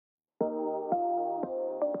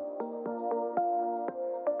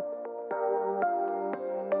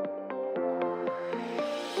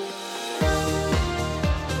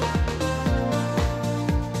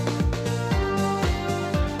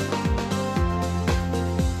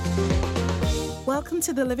Welcome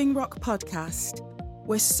to the Living Rock podcast.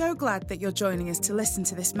 We're so glad that you're joining us to listen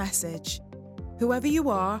to this message. Whoever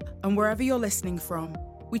you are and wherever you're listening from,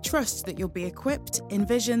 we trust that you'll be equipped,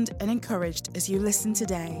 envisioned, and encouraged as you listen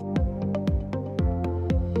today.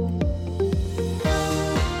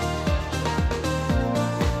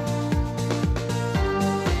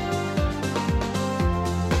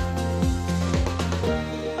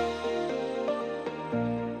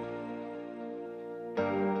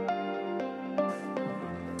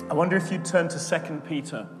 I wonder if you'd turn to 2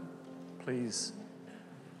 Peter, please.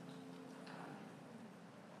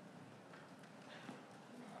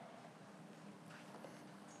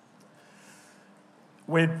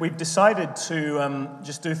 We've decided to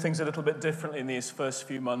just do things a little bit differently in these first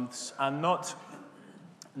few months and not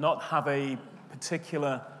have a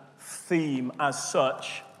particular theme as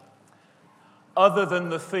such, other than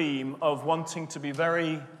the theme of wanting to be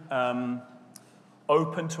very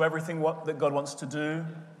open to everything that God wants to do,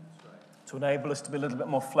 to enable us to be a little bit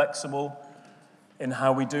more flexible in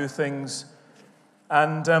how we do things.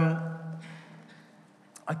 And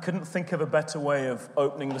I couldn't think of a better way of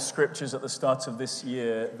opening the scriptures at the start of this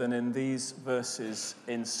year than in these verses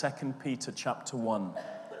in 2 Peter chapter 1.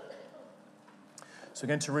 So we're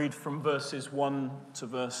going to read from verses 1 to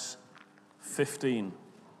verse 15.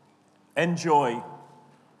 Enjoy.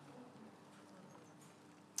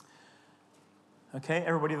 Okay,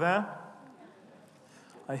 everybody there?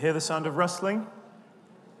 I hear the sound of rustling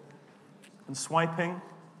and swiping,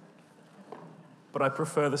 but I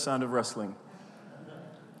prefer the sound of rustling.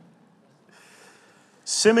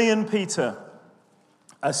 Simeon Peter,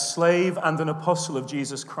 a slave and an apostle of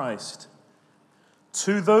Jesus Christ,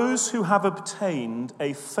 to those who have obtained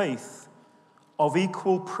a faith of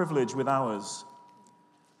equal privilege with ours,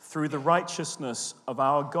 through the righteousness of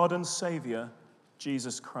our God and Savior,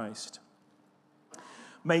 Jesus Christ.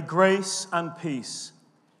 May grace and peace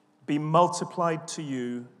be multiplied to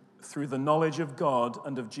you through the knowledge of God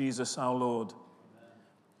and of Jesus our Lord.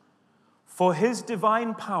 For his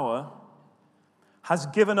divine power has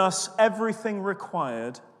given us everything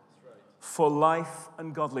required for life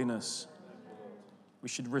and godliness. We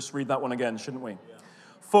should just read that one again, shouldn't we?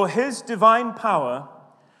 For his divine power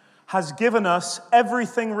has given us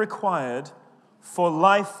everything required for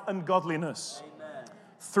life and godliness,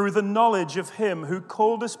 through the knowledge of him who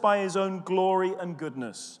called us by his own glory and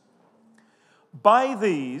goodness. By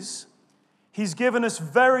these, he's given us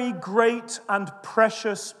very great and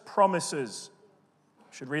precious promises.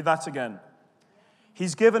 I should read that again.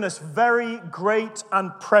 He's given us very great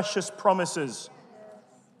and precious promises,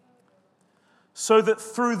 so that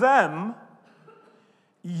through them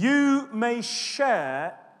you may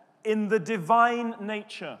share in the divine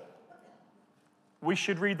nature. We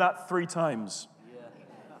should read that 3 times.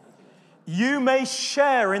 You may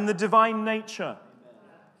share in the divine nature.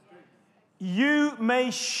 You may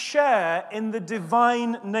share in the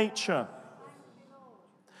divine nature,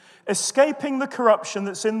 escaping the corruption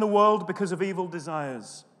that's in the world because of evil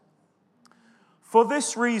desires. For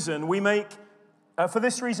this reason, make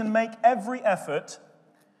every effort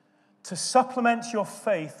to supplement your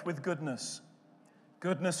faith with goodness,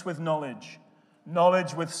 goodness with knowledge,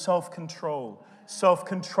 knowledge with self-control,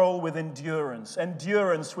 self-control with endurance,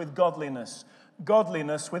 endurance with godliness,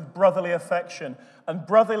 godliness with brotherly affection, and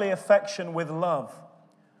brotherly affection with love.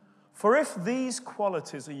 For if these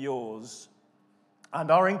qualities are yours and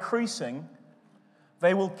are increasing,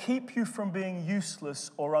 they will keep you from being useless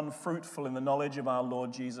or unfruitful in the knowledge of our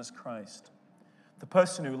Lord Jesus Christ. The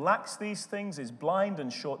person who lacks these things is blind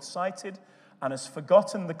and short-sighted and has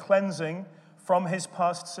forgotten the cleansing from his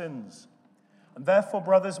past sins. And therefore,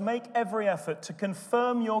 brothers, make every effort to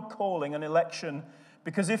confirm your calling and election,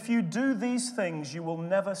 because if you do these things, you will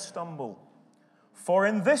never stumble. For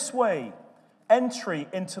in this way, entry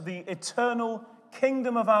into the eternal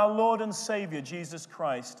kingdom of our Lord and Savior, Jesus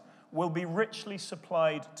Christ, will be richly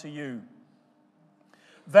supplied to you.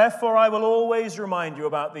 Therefore, I will always remind you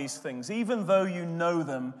about these things, even though you know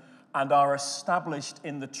them and are established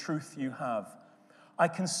in the truth you have. I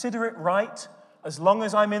consider it right, as long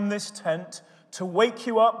as I'm in this tent, to wake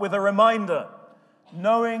you up with a reminder,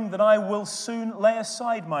 knowing that I will soon lay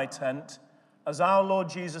aside my tent, as our Lord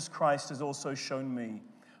Jesus Christ has also shown me.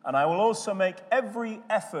 And I will also make every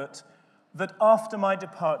effort that after my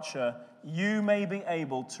departure, you may be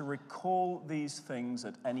able to recall these things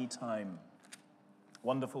at any time.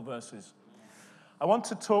 Wonderful verses. I want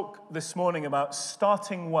to talk this morning about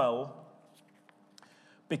starting well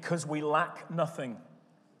because we lack nothing.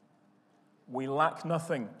 We lack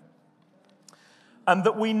nothing. And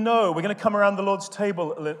that we know, we're going to come around the Lord's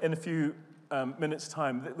table in a few minutes'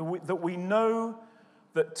 time, that we know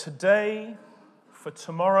that today, for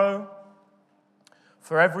tomorrow,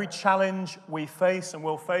 for every challenge we face and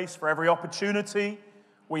will face, for every opportunity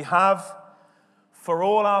we have, for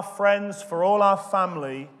all our friends, for all our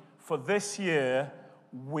family, for this year,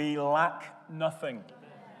 we lack nothing.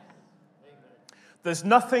 There's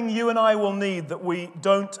nothing you and I will need that we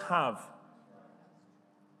don't have.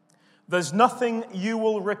 There's nothing you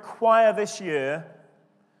will require this year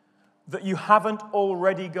that you haven't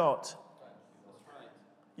already got.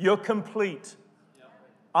 You're complete.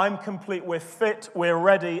 I'm complete. We're fit. We're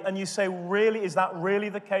ready. And you say, really? Is that really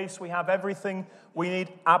the case? We have everything we need?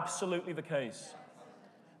 Absolutely the case.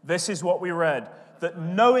 This is what we read, that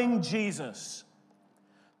knowing Jesus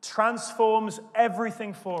transforms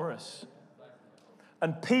everything for us.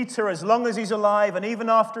 And Peter, as long as he's alive and even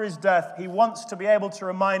after his death, he wants to be able to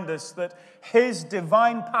remind us that his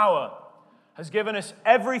divine power has given us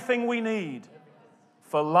everything we need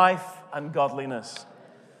for life and godliness.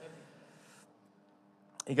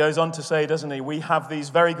 He goes on to say, doesn't he, we have these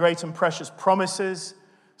very great and precious promises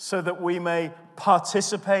so that we may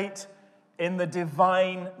participate in the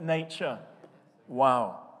divine nature.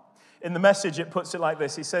 Wow. In the Message, it puts it like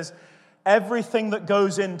this. He says, everything that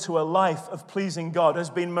goes into a life of pleasing God has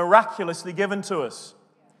been miraculously given to us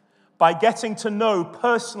by getting to know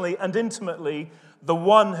personally and intimately the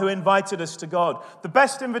one who invited us to God. The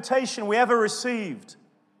best invitation we ever received.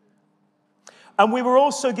 And we were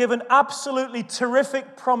also given absolutely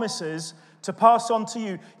terrific promises to pass on to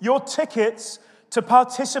you. Your tickets to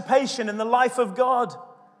participation in the life of God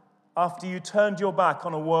after you turned your back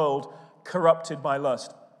on a world corrupted by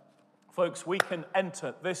lust. Folks, we can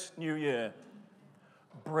enter this new year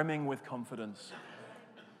brimming with confidence.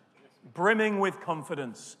 Brimming with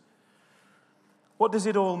confidence. What does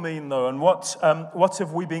it all mean, though? And what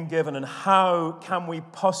have we been given? And how can we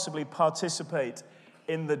possibly participate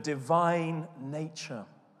in the divine nature?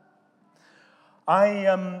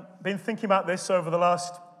 I've been thinking about this over the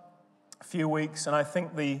last few weeks, and I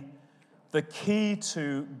think the key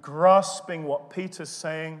to grasping what Peter's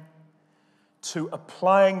saying, to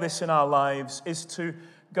applying this in our lives, is to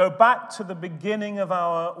go back to the beginning of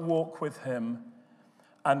our walk with him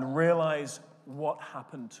and realize what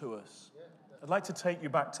happened to us. I'd like to take you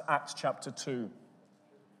back to Acts chapter 2,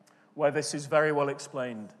 where this is very well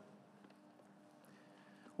explained.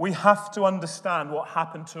 We have to understand what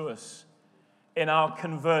happened to us in our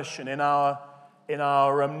conversion, in our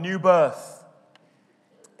new birth,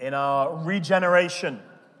 in our regeneration.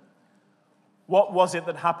 What was it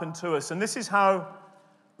that happened to us? And this is how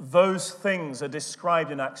those things are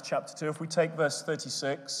described in Acts chapter 2. If we take verse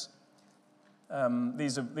 36,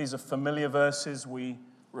 these are familiar verses. We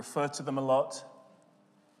refer to them a lot.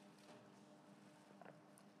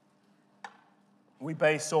 We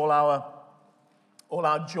base all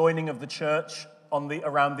our joining of the church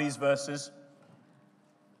around these verses.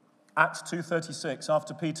 Acts 2:36,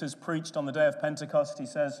 after Peter's preached on the day of Pentecost, he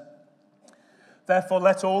says, "Therefore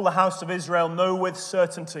let all the house of Israel know with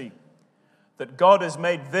certainty that God has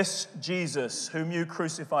made this Jesus, whom you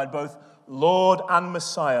crucified, both Lord and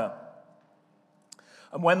Messiah."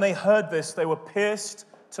 And when they heard this, they were pierced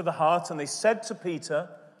to the heart, and they said to Peter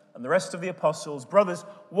and the rest of the apostles, "Brothers,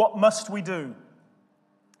 what must we do?"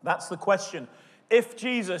 That's the question. If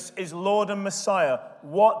Jesus is Lord and Messiah,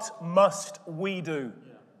 what must we do?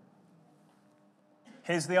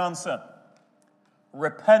 Here's the answer.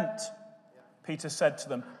 Repent, Peter said to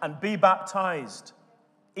them, and be baptized,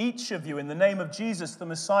 each of you, in the name of Jesus, the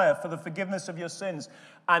Messiah, for the forgiveness of your sins,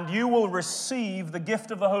 and you will receive the gift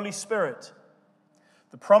of the Holy Spirit.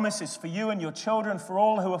 The promise is for you and your children, for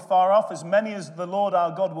all who are far off, as many as the Lord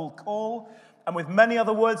our God will call. And with many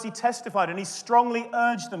other words he testified, and he strongly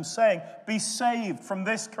urged them, saying, "Be saved from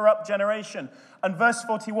this corrupt generation." And verse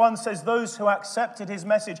 41 says, those who accepted his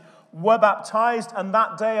message were baptized, and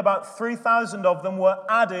that day about 3,000 of them were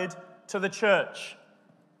added to the church.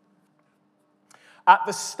 At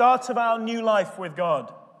the start of our new life with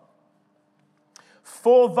God,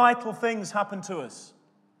 4 vital things happened to us.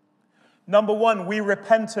 Number 1, we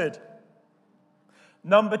repented.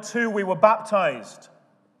 Number 2, we were baptized.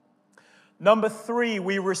 Number 3,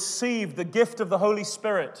 we received the gift of the Holy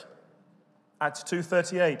Spirit, Acts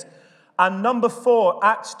 2:38. And number 4,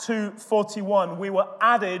 Acts 2:41, we were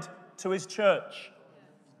added to his church.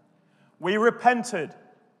 We repented.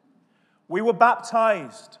 We were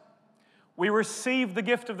baptized. We received the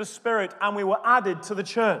gift of the Spirit, and we were added to the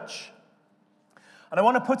church. And I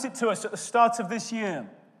want to put it to us at the start of this year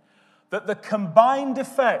that the combined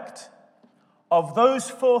effect of those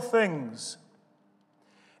 4 things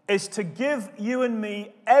is to give you and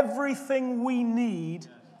me everything we need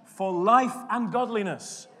for life and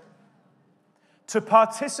godliness, to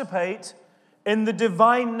participate in the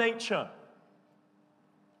divine nature.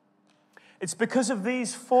 It's because of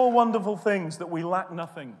these 4 wonderful things that we lack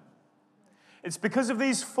nothing. It's because of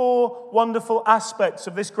these 4 wonderful aspects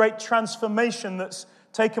of this great transformation that's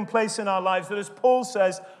taken place in our lives that, as Paul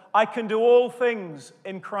says, I can do all things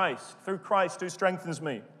in Christ, through Christ who strengthens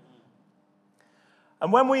me.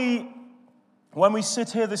 And when we sit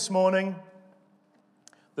here this morning,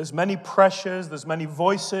 there's many pressures, there's many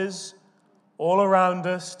voices all around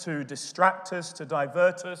us to distract us, to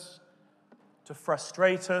divert us, to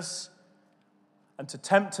frustrate us, and to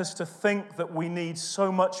tempt us to think that we need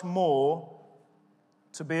so much more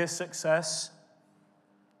to be a success,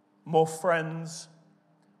 more friends,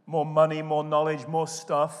 more money, more knowledge, more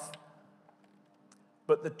stuff.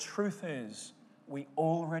 But the truth is, we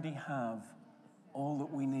already have all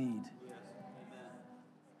that we need.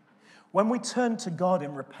 When we turn to God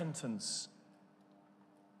in repentance,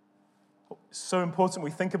 it's so important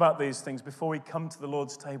we think about these things before we come to the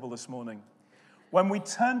Lord's table this morning. When we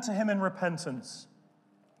turn to Him in repentance,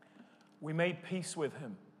 we made peace with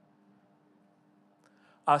Him.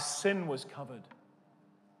 Our sin was covered.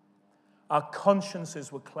 Our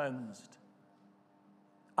consciences were cleansed.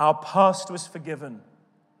 Our past was forgiven.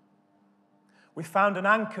 We found an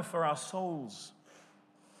anchor for our souls.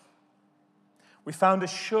 We found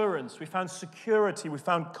assurance. We found security. We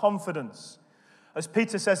found confidence. As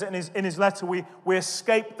Peter says it in his letter, we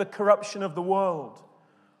escaped the corruption of the world.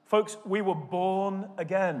 Folks, we were born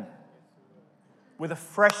again with a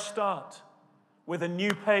fresh start, with a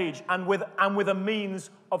new page, and with a means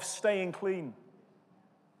of staying clean.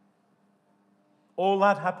 All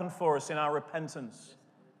that happened for us in our repentance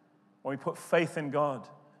when we put faith in God.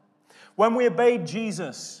 When we obeyed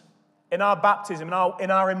Jesus in our baptism,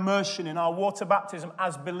 in our immersion, in our water baptism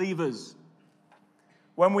as believers,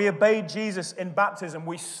 when we obeyed Jesus in baptism,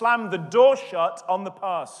 we slammed the door shut on the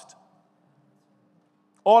past.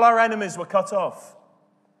 All our enemies were cut off.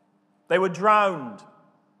 They were drowned.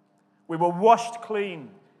 We were washed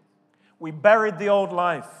clean. We buried the old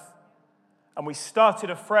life. And we started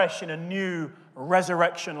afresh in a new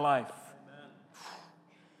resurrection life.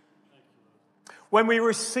 When we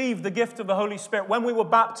received the gift of the Holy Spirit, when we were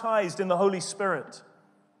baptized in the Holy Spirit,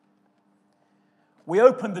 we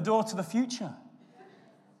opened the door to the future.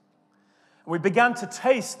 We began to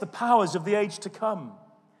taste the powers of the age to come.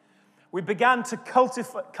 We began to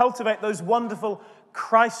cultivate those wonderful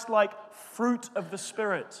Christ-like fruit of the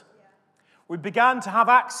Spirit. We began to have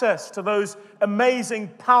access to those amazing,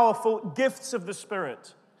 powerful gifts of the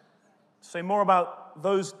Spirit. I'll say more about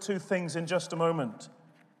those 2 things in just a moment.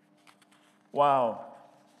 Wow.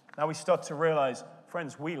 Now we start to realize,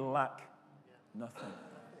 friends, we lack nothing.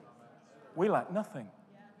 We lack nothing.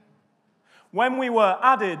 When we were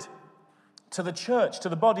added to the church, to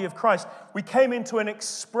the body of Christ, we came into an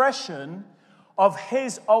expression of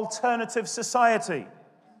His alternative society.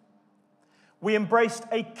 We embraced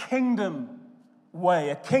a kingdom way,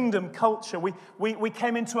 a kingdom culture. We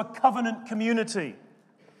came into a covenant community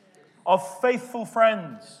of faithful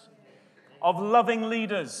friends, of loving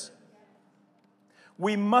leaders.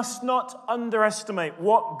 We must not underestimate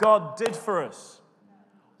what God did for us,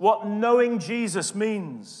 what knowing Jesus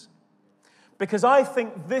means. Because I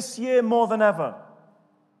think this year more than ever,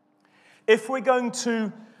 if we're going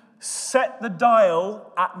to set the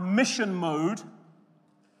dial at mission mode,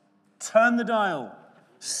 turn the dial,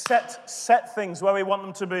 set things where we want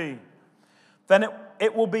them to be, then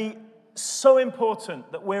it will be so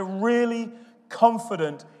important that we're really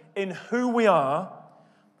confident in who we are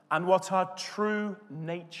and what our true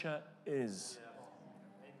nature is.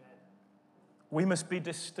 We must be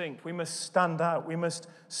distinct. We must stand out. We must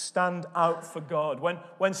stand out for God.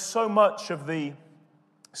 When so much of the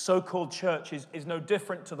so-called church is no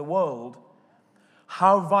different to the world,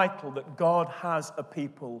 how vital that God has a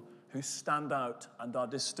people who stand out and are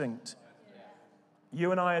distinct.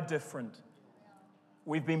 You and I are different.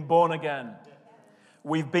 We've been born again.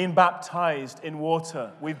 We've been baptized in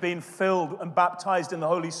water. We've been filled and baptized in the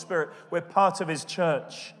Holy Spirit. We're part of His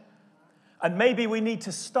church. And maybe we need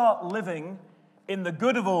to start living in the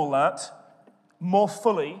good of all that more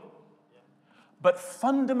fully. But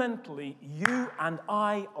fundamentally, you and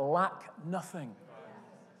I lack nothing.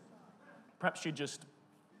 Perhaps you just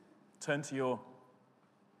turn to your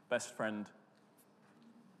best friend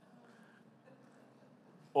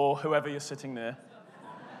or whoever you're sitting near.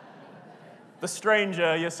 The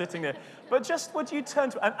stranger you're sitting there. But just would you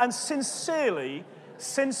turn to and sincerely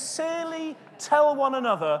tell one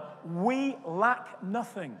another, we lack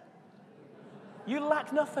nothing. You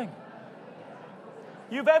lack nothing.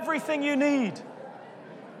 You've everything you need.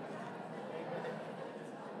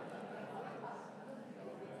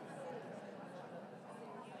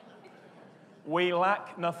 We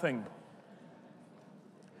lack nothing.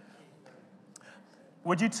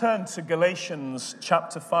 Would you turn to Galatians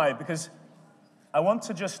chapter 5? Because I want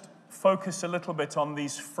to just focus a little bit on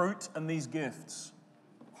these fruit and these gifts.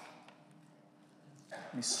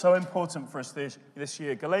 It's so important for us this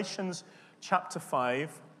year. Galatians chapter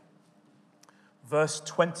 5, verse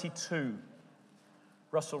 22.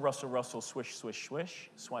 Rustle, rustle, rustle, swish, swish, swish.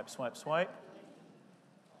 Swipe, swipe, swipe.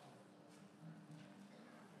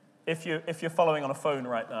 If you're following on a phone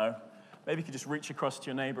right now, maybe you could just reach across to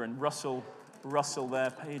your neighbor and rustle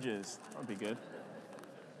their pages. That would be good.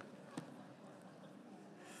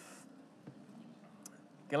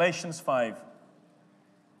 Galatians 5.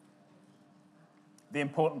 The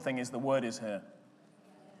important thing is the word is here.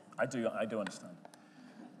 I do understand.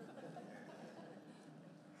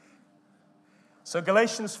 So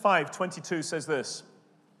Galatians 5:22 says this.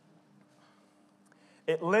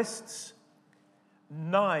 It lists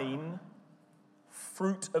 9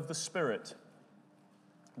 fruit of the Spirit.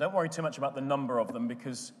 Don't worry too much about the number of them,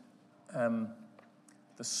 because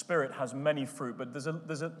the Spirit has many fruit, but there's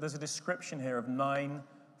a description here of 9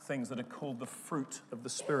 things that are called the fruit of the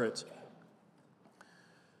Spirit.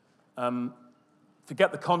 To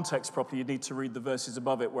get the context properly, you need to read the verses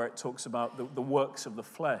above it where it talks about the works of the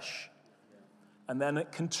flesh. And then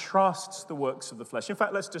it contrasts the works of the flesh. In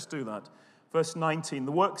fact, let's just do that. Verse 19,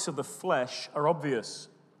 the works of the flesh are obvious.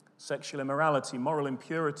 Sexual immorality, moral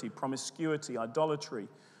impurity, promiscuity, idolatry,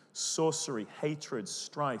 sorcery, hatred,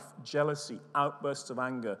 strife, jealousy, outbursts of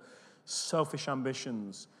anger, selfish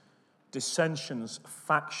ambitions, dissensions,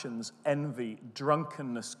 factions, envy,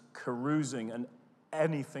 drunkenness, carousing, and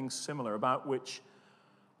anything similar, about which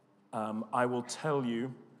I tell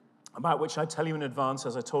you in advance,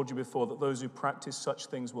 as I told you before, that those who practice such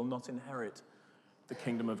things will not inherit the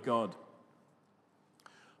kingdom of God.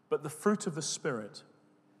 But the fruit of the Spirit,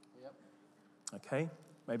 okay,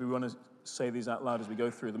 maybe we want to say these out loud as we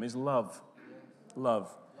go through them, is love,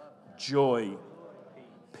 joy,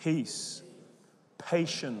 peace,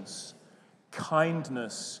 patience,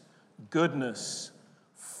 kindness, goodness,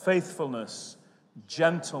 faithfulness,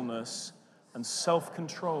 gentleness, and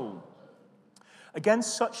self-control.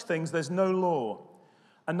 Against such things there's no law.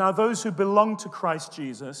 And now those who belong to Christ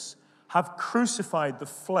Jesus have crucified the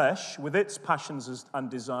flesh with its passions and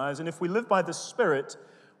desires. And if we live by the Spirit,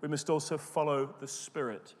 we must also follow the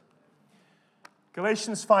Spirit.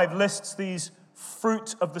 Galatians 5 lists these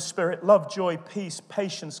fruit of the Spirit: love, joy, peace,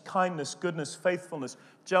 patience, kindness, goodness, faithfulness,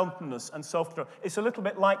 gentleness, and self-control. It's a little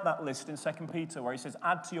bit like that list in 2 Peter where he says,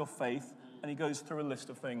 add to your faith, and he goes through a list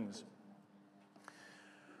of things.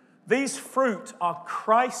 These fruit are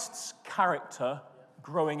Christ's character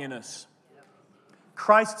growing in us.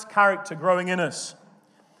 Christ's character growing in us.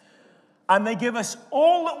 And they give us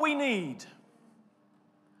all that we need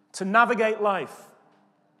to navigate life,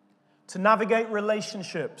 to navigate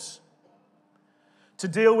relationships, to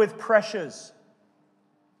deal with pressures,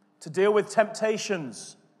 to deal with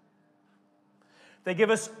temptations. They give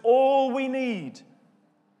us all we need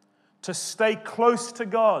to stay close to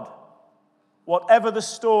God, whatever the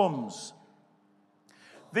storms.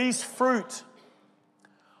 These fruit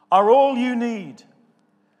are all you need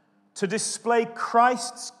to display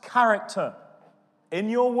Christ's character in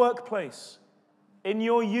your workplace, in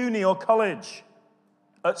your uni or college,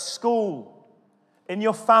 at school, in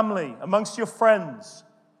your family, amongst your friends.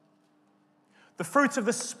 The fruit of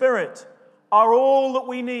the Spirit are all that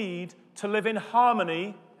we need to live in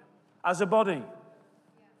harmony as a body.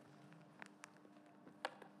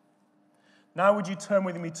 Now would you turn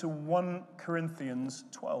with me to 1 Corinthians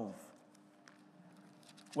 12,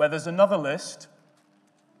 where there's another list,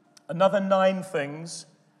 another 9 things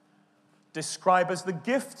described as the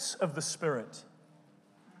gifts of the Spirit.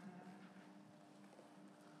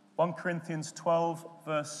 1 Corinthians 12,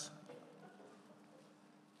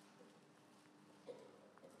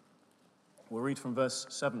 we'll read from verse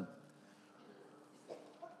 7.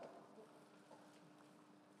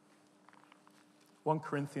 (1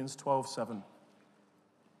 Corinthians 12:7).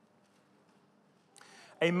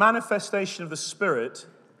 A manifestation of the Spirit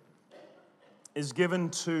is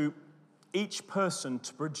given to each person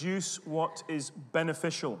to produce what is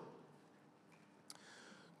beneficial.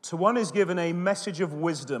 To one is given a message of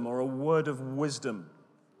wisdom or a word of wisdom.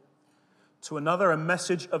 To another, a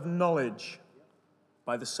message of knowledge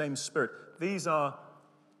by the same Spirit. These are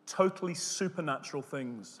totally supernatural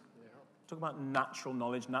things. We're talking about natural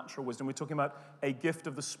knowledge, natural wisdom. We're talking about a gift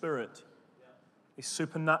of the Spirit, a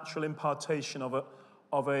supernatural impartation of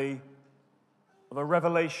a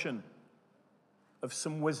revelation of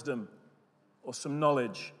some wisdom or some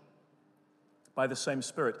knowledge by the same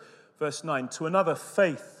Spirit. Verse 9, to another,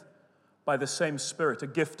 faith by the same Spirit, a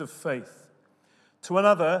gift of faith. To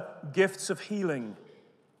another, gifts of healing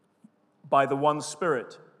by the one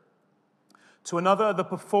Spirit. To another, the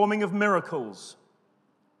performing of miracles.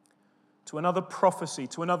 To another, prophecy.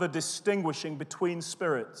 To another, distinguishing between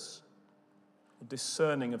spirits, or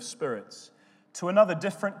discerning of spirits. To another,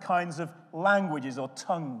 different kinds of languages or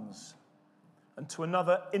tongues. And to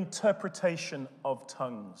another, interpretation of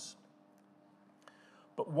tongues.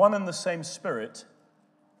 But one and the same Spirit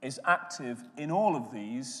is active in all of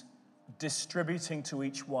these, distributing to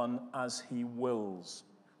each one as he wills.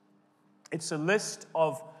 It's a list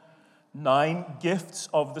of 9 gifts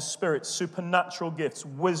of the Spirit, supernatural gifts: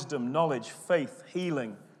 wisdom, knowledge, faith,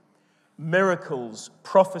 healing, miracles,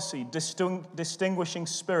 prophecy, distinguishing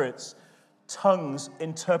spirits, tongues,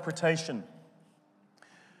 interpretation.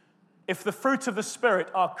 If the fruit of the Spirit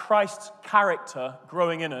are Christ's character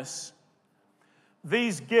growing in us,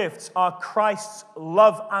 these gifts are Christ's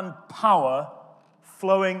love and power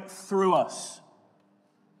flowing through us,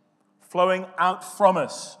 flowing out from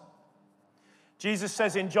us. Jesus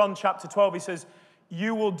says in John chapter 12, he says,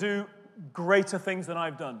 "You will do greater things than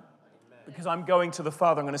I've done, because I'm going to the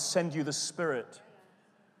Father. I'm going to send you the Spirit."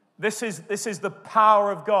 This is the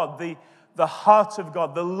power of God, the heart of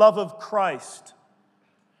God, the love of Christ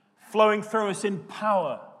flowing through us in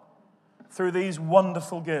power through these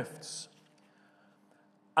wonderful gifts.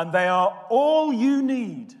 And they are all you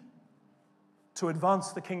need to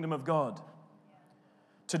advance the kingdom of God,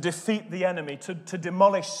 to defeat the enemy, to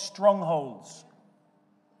demolish strongholds.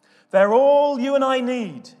 They're all you and I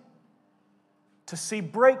need to see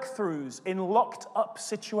breakthroughs in locked up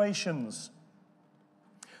situations.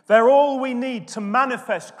 They're all we need to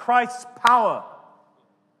manifest Christ's power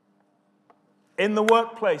in the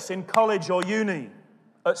workplace, in college or uni,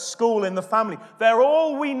 at school, in the family. They're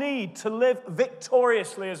all we need to live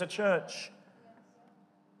victoriously as a church.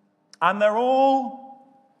 And they're all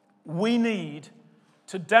we need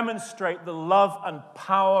to demonstrate the love and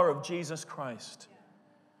power of Jesus Christ.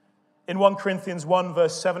 In 1 Corinthians 1,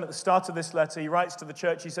 verse 7, at the start of this letter, he writes to the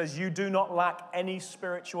church, he says, "You do not lack any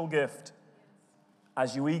spiritual gift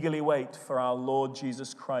as you eagerly wait for our Lord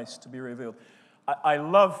Jesus Christ to be revealed." I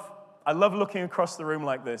love looking across the room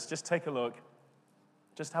like this. Just take a look.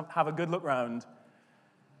 Just have a good look round.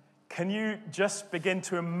 Can you just begin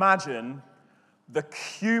to imagine the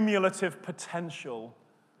cumulative potential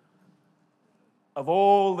of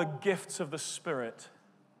all the gifts of the Spirit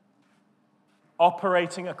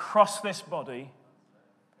operating across this body,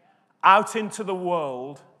 out into the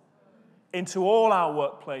world, into all our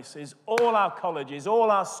workplaces, all our colleges, all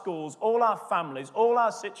our schools, all our families, all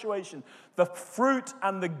our situations, the fruit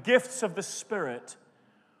and the gifts of the Spirit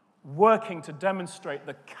working to demonstrate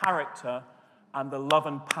the character and the love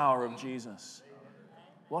and power of Jesus.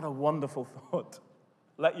 What a wonderful thought.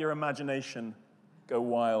 Let your imagination go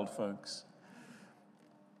wild, folks.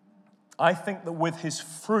 I think that with his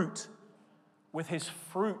fruit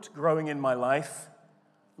growing in my life,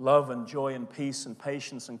 love and joy and peace and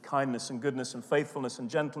patience and kindness and goodness and faithfulness and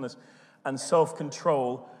gentleness and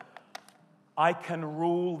self-control, I can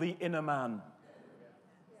rule the inner man.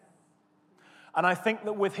 And I think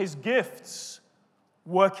that with his gifts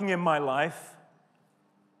working in my life,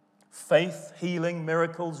 faith, healing,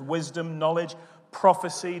 miracles, wisdom, knowledge,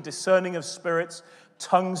 prophecy, discerning of spirits,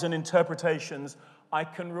 tongues and interpretations, I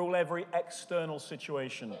can rule every external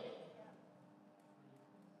situation.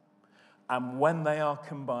 And when they are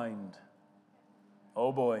combined,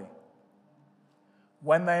 oh boy,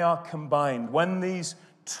 when they are combined, when these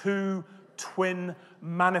two twin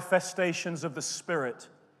manifestations of the Spirit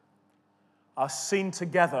are seen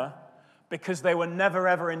together, because they were never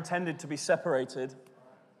ever intended to be separated.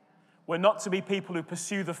 We're not to be people who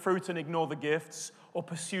pursue the fruit and ignore the gifts, or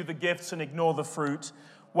pursue the gifts and ignore the fruit.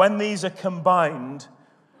 When these are combined,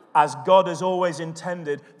 as God has always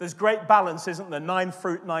intended, there's great balance, isn't there? 9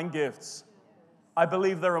 fruit, 9 gifts. I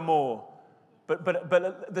believe there are more. But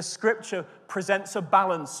the Scripture presents a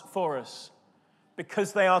balance for us,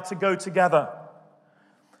 because they are to go together.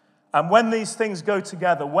 And when these things go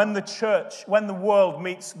together, when the world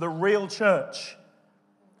meets the real church,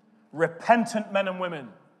 repentant men and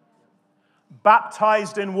women,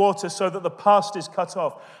 baptized in water so that the past is cut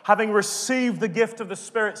off, having received the gift of the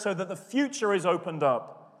Spirit so that the future is opened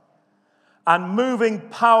up, and moving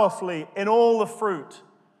powerfully in all the fruit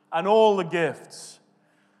and all the gifts,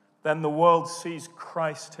 then the world sees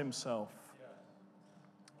Christ himself.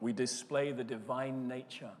 We display the divine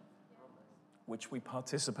nature which we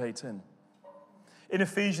participate in. In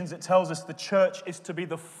Ephesians, it tells us the church is to be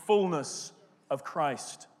the fullness of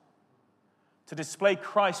Christ, to display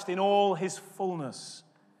Christ in all his fullness.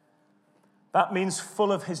 That means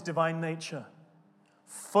full of his divine nature,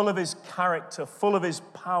 full of his character, full of his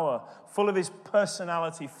power, full of his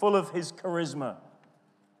personality, full of his charisma.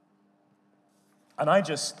 And I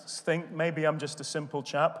just think, maybe I'm just a simple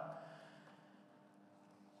chap,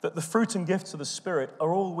 that the fruit and gifts of the Spirit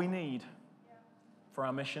are all we need for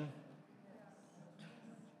our mission.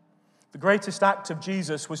 The greatest act of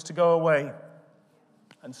Jesus was to go away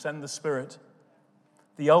and send the Spirit.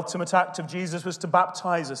 The ultimate act of Jesus was to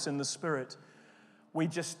baptize us in the Spirit. We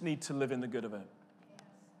just need to live in the good of it.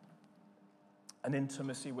 An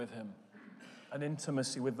intimacy with him, an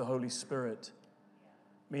intimacy with the Holy Spirit,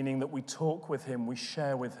 meaning that we talk with him, we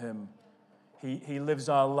share with him. He lives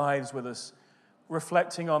our lives with us.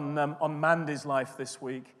 Reflecting on Mandy's life this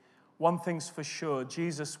week, one thing's for sure,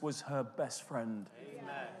 Jesus was her best friend.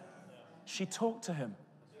 Amen. She talked to him.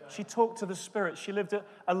 She talked to the Spirit. She lived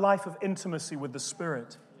a life of intimacy with the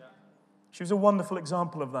Spirit. She was a wonderful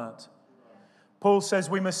example of that. Paul says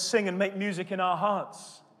we must sing and make music in our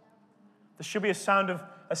hearts. There should be a sound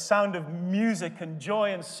of music and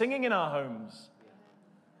joy and singing in our homes.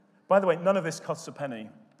 By the way, none of this costs a penny.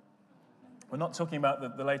 We're not talking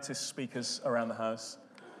about the latest speakers around the house.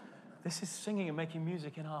 This is singing and making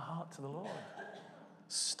music in our heart to the Lord.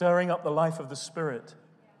 Stirring up the life of the Spirit.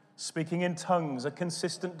 Speaking in tongues, a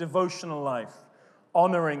consistent devotional life.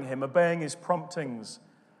 Honoring him, obeying his promptings.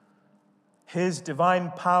 His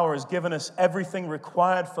divine power has given us everything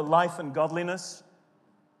required for life and godliness.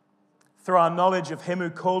 Through our knowledge of him who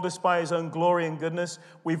called us by his own glory and goodness,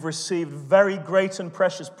 we've received very great and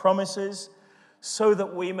precious promises, so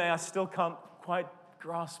that we may, I still can't quite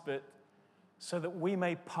grasp it, so that we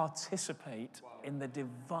may participate in the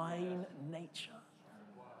divine nature.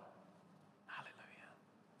 Hallelujah.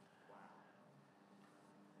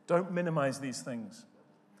 Don't minimize these things.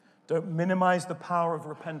 Don't minimize the power of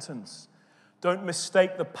repentance. Don't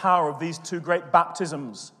mistake the power of these two great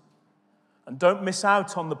baptisms. And don't miss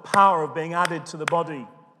out on the power of being added to the body.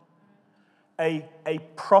 A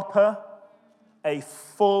proper, a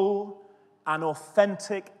full, an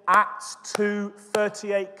authentic Acts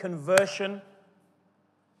 2:38 conversion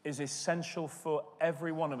is essential for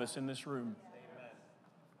every one of us in this room. Amen.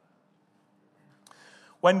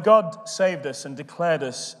 When God saved us and declared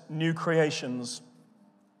us new creations,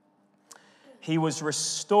 he was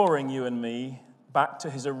restoring you and me back to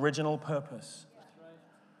his original purpose.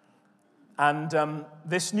 And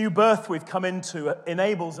this new birth we've come into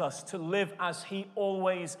enables us to live as he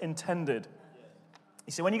always intended.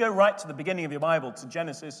 You see, when you go right to the beginning of your Bible, to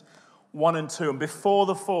Genesis 1 and 2, and before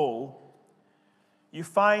the fall, you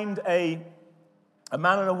find a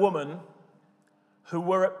man and a woman who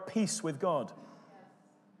were at peace with God,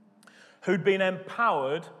 who'd been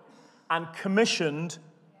empowered and commissioned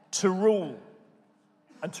to rule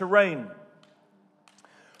and to reign,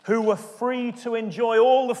 who were free to enjoy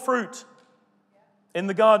all the fruit in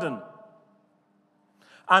the garden,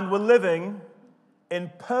 and were living in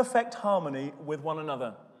perfect harmony with one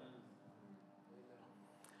another.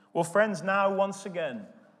 Well, friends, now once again,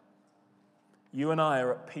 you and I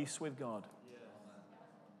are at peace with God.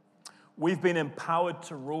 We've been empowered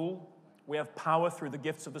to rule. We have power through the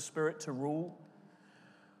gifts of the Spirit to rule.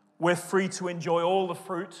 We're free to enjoy all the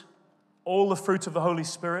fruit of the Holy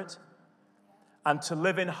Spirit, and to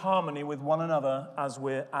live in harmony with one another as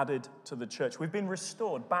we're added to the church. We've been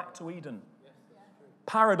restored back to Eden.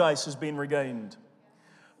 Paradise has been regained.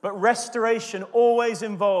 But restoration always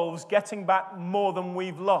involves getting back more than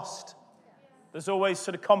we've lost. There's always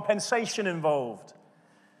sort of compensation involved.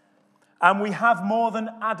 And we have more than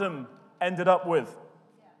Adam ended up with,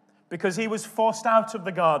 because he was forced out of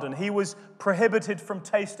the garden. He was prohibited from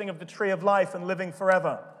tasting of the tree of life and living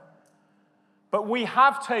forever. But we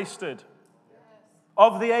have tasted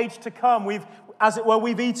of the age to come. We've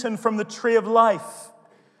eaten from the tree of life.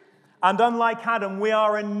 And unlike Adam, we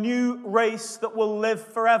are a new race that will live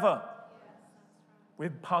forever. We're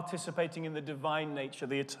participating in the divine nature,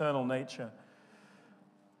 the eternal nature.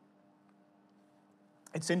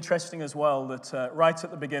 It's interesting as well that right at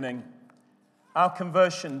the beginning, our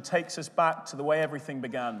conversion takes us back to the way everything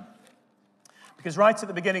began. Because right at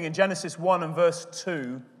the beginning, in Genesis 1 and verse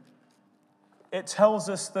 2, it tells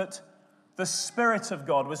us that the Spirit of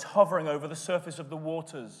God was hovering over the surface of the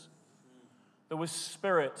waters. There was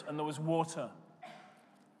spirit and there was water.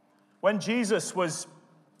 When Jesus was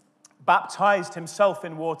baptized himself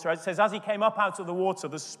in water, it says, as he came up out of the water,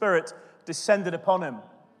 the Spirit descended upon him.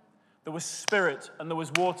 There was spirit and there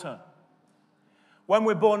was water. When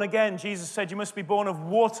we're born again, Jesus said, you must be born of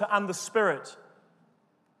water and the Spirit.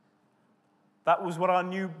 That was what our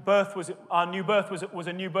new birth was. Our new birth was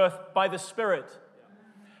a new birth by the Spirit.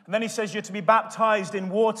 And then he says you're to be baptized in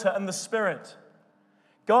water and the Spirit.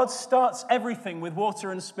 God starts everything with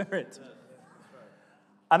water and Spirit.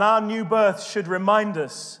 And our new birth should remind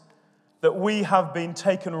us that we have been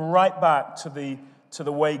taken right back to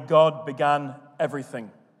the way God began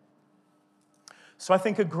everything. So I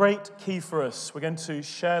think a great key for us, we're going to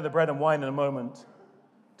share the bread and wine in a moment,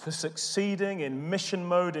 to succeeding in mission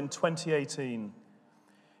mode in 2018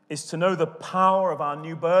 is to know the power of our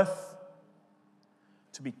new birth,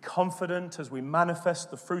 to be confident as we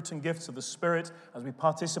manifest the fruit and gifts of the Spirit, as we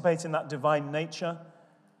participate in that divine nature.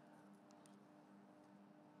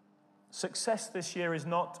 Success this year is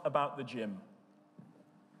not about the gym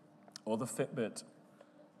or the Fitbit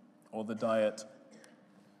or the diet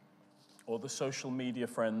or the social media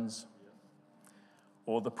friends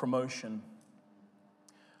or the promotion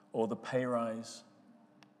or the pay rise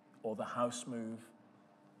or the house move.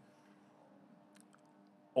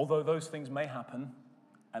 Although those things may happen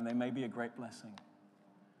and they may be a great blessing.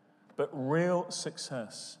 But real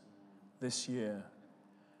success this year,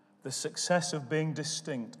 the success of being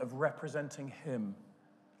distinct, of representing Him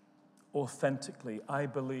authentically, I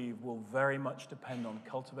believe will very much depend on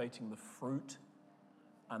cultivating the fruit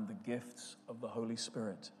and the gifts of the Holy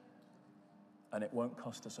Spirit. And it won't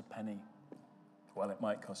cost us a penny. Well, it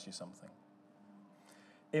might cost you something.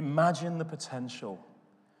 Imagine the potential.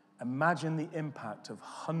 Imagine the impact of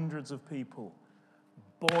hundreds of people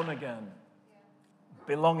born again,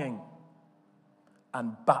 belonging,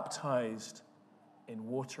 and baptized in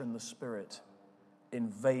water and the Spirit,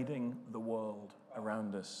 invading the world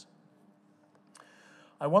around us.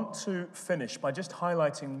 I want to finish by just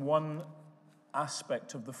highlighting one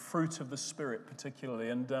aspect of the fruit of the Spirit particularly.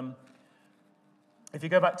 And if you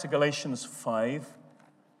go back to Galatians 5,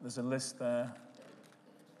 there's a list there.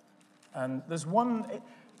 And there's one,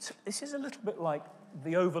 this is a little bit like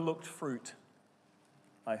the overlooked fruit,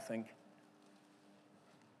 I think.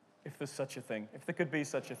 If there's such a thing, if there could be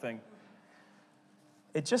such a thing.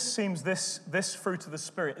 It just seems this fruit of the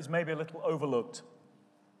Spirit is maybe a little overlooked.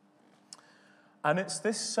 And it's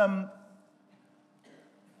this,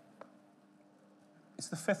 it's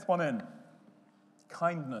the fifth one in,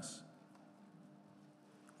 kindness.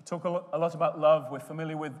 We talk a lot about love. We're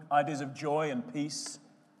familiar with ideas of joy and peace.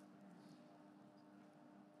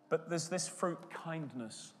 But there's this fruit,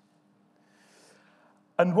 kindness.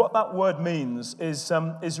 And what that word means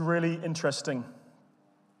is really interesting.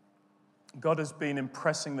 God has been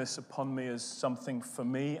impressing this upon me as something for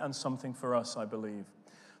me and something for us, I believe.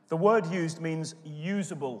 The word used means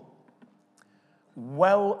usable,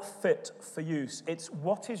 well fit for use. It's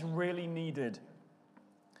what is really needed.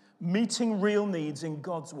 Meeting real needs in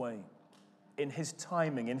God's way, in His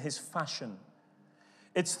timing, in His fashion.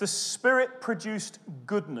 It's the Spirit-produced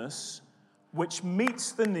goodness which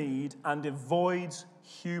meets the need and avoids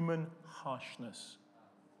human harshness,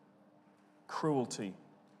 cruelty.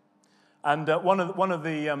 And one of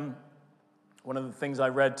the things I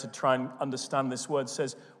read to try and understand this word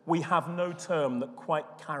says, we have no term that quite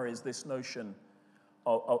carries this notion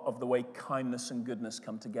of the way kindness and goodness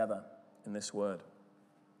come together in this word.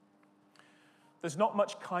 There's not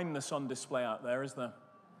much kindness on display out there, is there?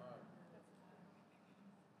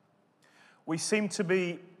 We seem to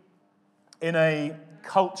be in a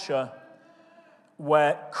culture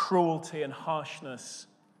where cruelty and harshness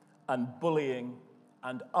and bullying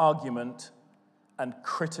and argument and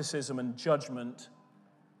criticism and judgment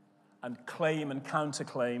and claim and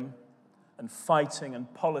counterclaim and fighting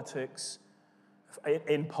and politics,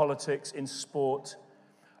 in sport,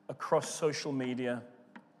 across social media,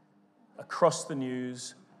 across the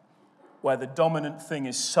news, where the dominant thing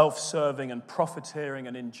is self-serving and profiteering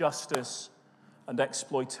and injustice and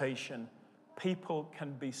exploitation. People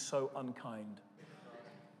can be so unkind,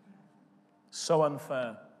 so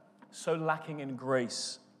unfair, so lacking in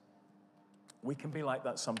grace. We can be like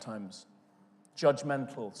that sometimes.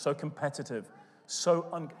 Judgmental, so competitive,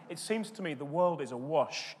 it seems to me the world is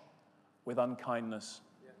awash with unkindness.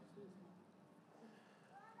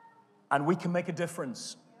 And we can make a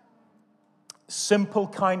difference. Simple,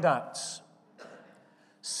 kind acts.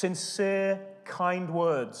 Sincere, kind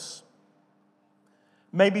words.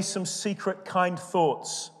 Maybe some secret, kind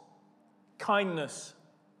thoughts. Kindness.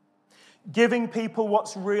 Giving people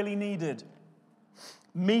what's really needed.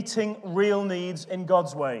 Meeting real needs in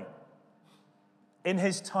God's way. In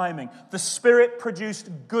His timing. The Spirit-produced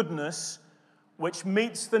goodness which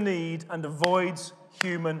meets the need and avoids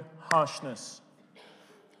human harshness.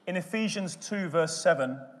 In Ephesians 2, verse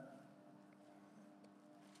 7,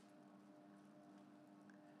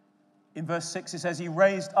 in verse 6, it says, He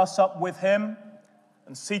raised us up with Him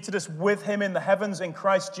and seated us with Him in the heavens in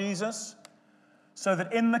Christ Jesus, so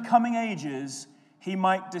that in the coming ages he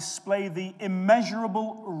might display the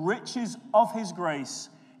immeasurable riches of his grace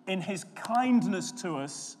in his kindness to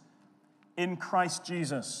us in Christ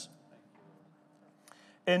Jesus.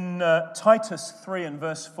 In Titus 3 and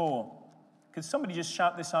verse 4, could somebody just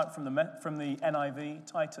shout this out from the NIV?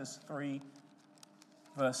 Titus 3,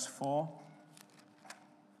 verse 4.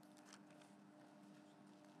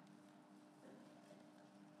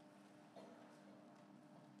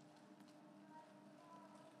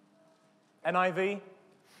 NIV?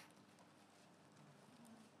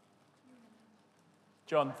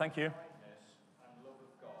 John, thank you.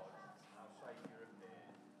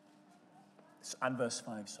 And verse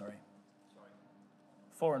 5, sorry.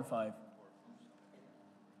 4 and 5.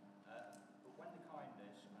 But when the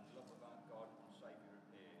kindness and love of our God and Saviour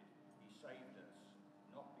appeared, he saved us,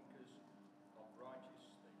 not because of righteous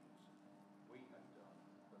things we had done,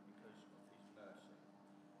 but because of his mercy.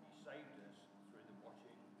 He saved us through the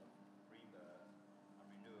washing of rebirth and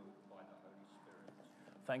renewal by the Holy Spirit.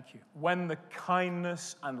 Thank you. When the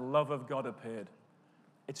kindness and love of God appeared.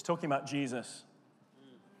 It's talking about Jesus.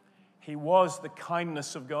 He was the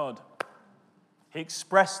kindness of God. He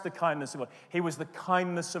expressed the kindness of God. He was the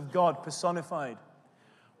kindness of God personified.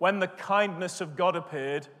 When the kindness of God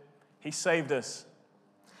appeared, he saved us.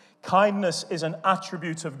 Kindness is an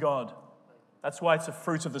attribute of God. That's why it's a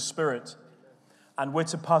fruit of the Spirit. And we're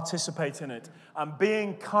to participate in it. And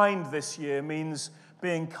being kind this year means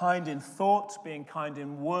being kind in thought, being kind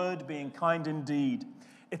in word, being kind in deed.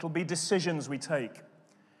 It'll be decisions we take.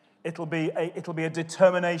 It'll be a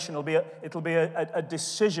determination. It'll be a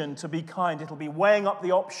decision to be kind. It'll be weighing up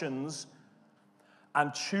the options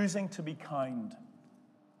and choosing to be kind.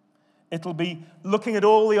 It'll be looking at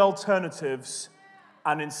all the alternatives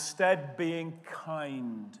and instead being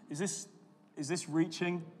kind. Is this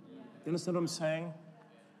reaching? Do you understand what I'm saying?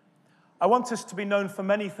 I want us to be known for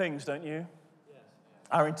many things, don't you?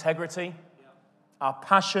 Our integrity, our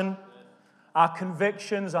passion, our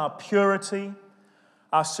convictions, our purity,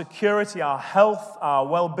 our security, our health, our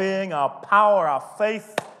well-being, our power, our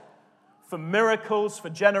faith, for miracles, for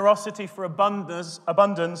generosity, for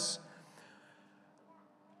abundance.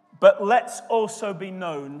 But let's also be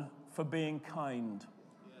known for being kind.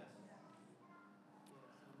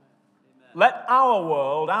 Let our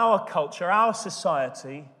world, our culture, our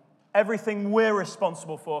society, everything we're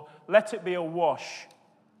responsible for, let it be awash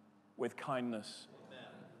with kindness.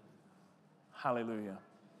 Hallelujah.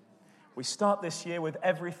 We start this year with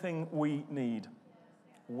everything we need.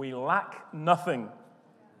 We lack nothing.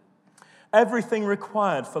 Everything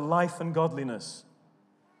required for life and godliness.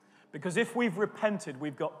 Because if we've repented,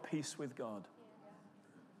 we've got peace with God.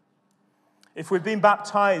 If we've been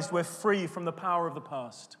baptized, we're free from the power of the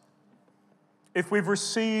past. If we've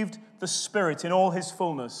received the Spirit in all his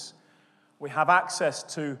fullness, we have access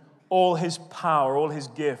to all his power, all his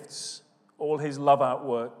gifts, all his love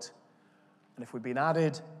outworked. And if we've been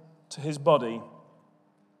added to his body,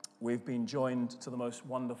 we've been joined to the most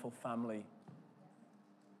wonderful family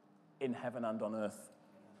in heaven and on earth.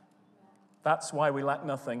 That's why we lack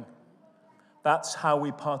nothing. That's how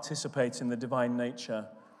we participate in the divine nature.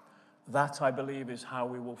 That, I believe, is how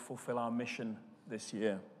we will fulfill our mission this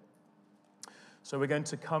year. So we're going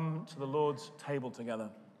to come to the Lord's table together.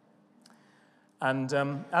 And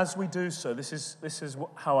as we do so, this is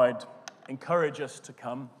how I'd encourage us to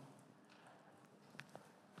come.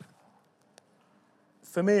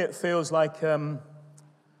 For me, it feels like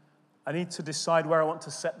I need to decide where I want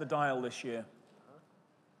to set the dial this year.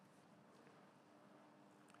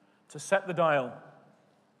 To set the dial.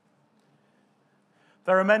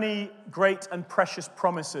 There are many great and precious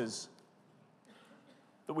promises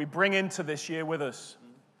that we bring into this year with us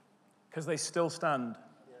because they still stand.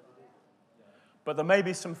 But there may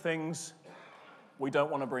be some things we don't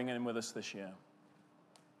want to bring in with us this year.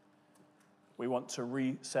 We want to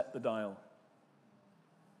reset the dial.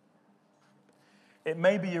 It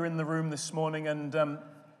may be you're in the room this morning and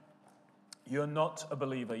you're not a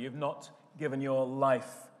believer. You've not given your life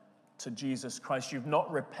to Jesus Christ. You've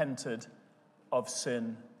not repented of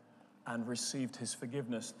sin and received his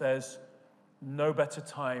forgiveness. There's no better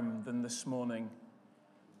time than this morning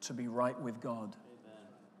to be right with God. Amen.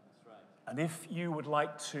 That's right. And if you would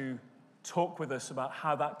like to talk with us about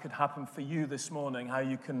how that could happen for you this morning, how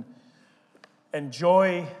you can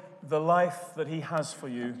enjoy the life that he has for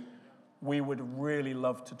you, we would really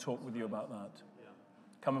love to talk with you about that. Yeah.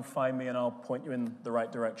 Come and find me and I'll point you in the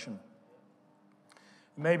right direction.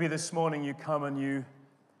 Maybe this morning you come and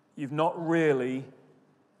you've not really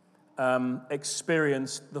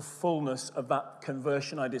experienced the fullness of that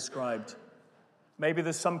conversion I described. Maybe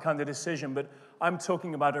there's some kind of decision, but I'm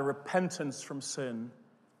talking about a repentance from sin,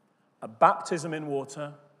 a baptism in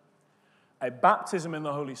water, a baptism in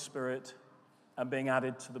the Holy Spirit, and being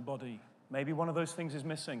added to the body. Maybe one of those things is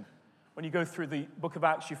missing. When you go through the book of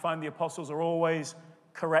Acts, you find the apostles are always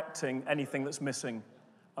correcting anything that's missing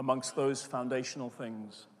amongst those foundational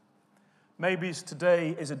things. Maybe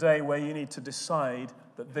today is a day where you need to decide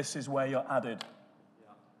that this is where you're added.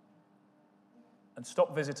 And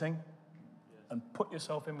stop visiting and put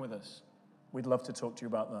yourself in with us. We'd love to talk to you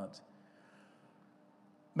about that.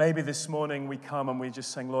 Maybe this morning we come and we're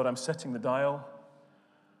just saying, Lord, I'm setting the dial.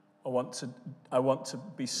 I want to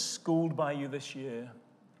be schooled by you this year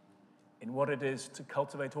in what it is to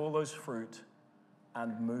cultivate all those fruit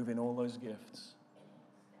and move in all those gifts.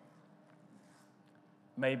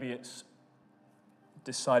 Maybe it's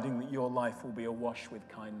deciding that your life will be awash with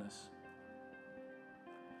kindness.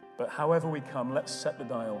 But however we come, let's set the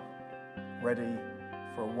dial ready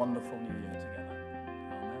for a wonderful new year together.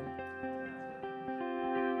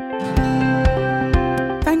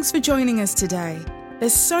 Amen. Thanks for joining us today.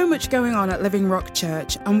 There's so much going on at Living Rock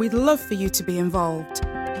Church, and we'd love for you to be involved.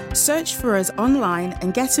 Search for us online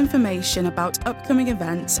and get information about upcoming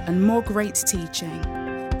events and more great teaching.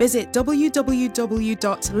 Visit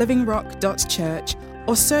www.livingrock.church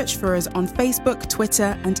or search for us on Facebook,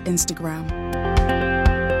 Twitter, and Instagram.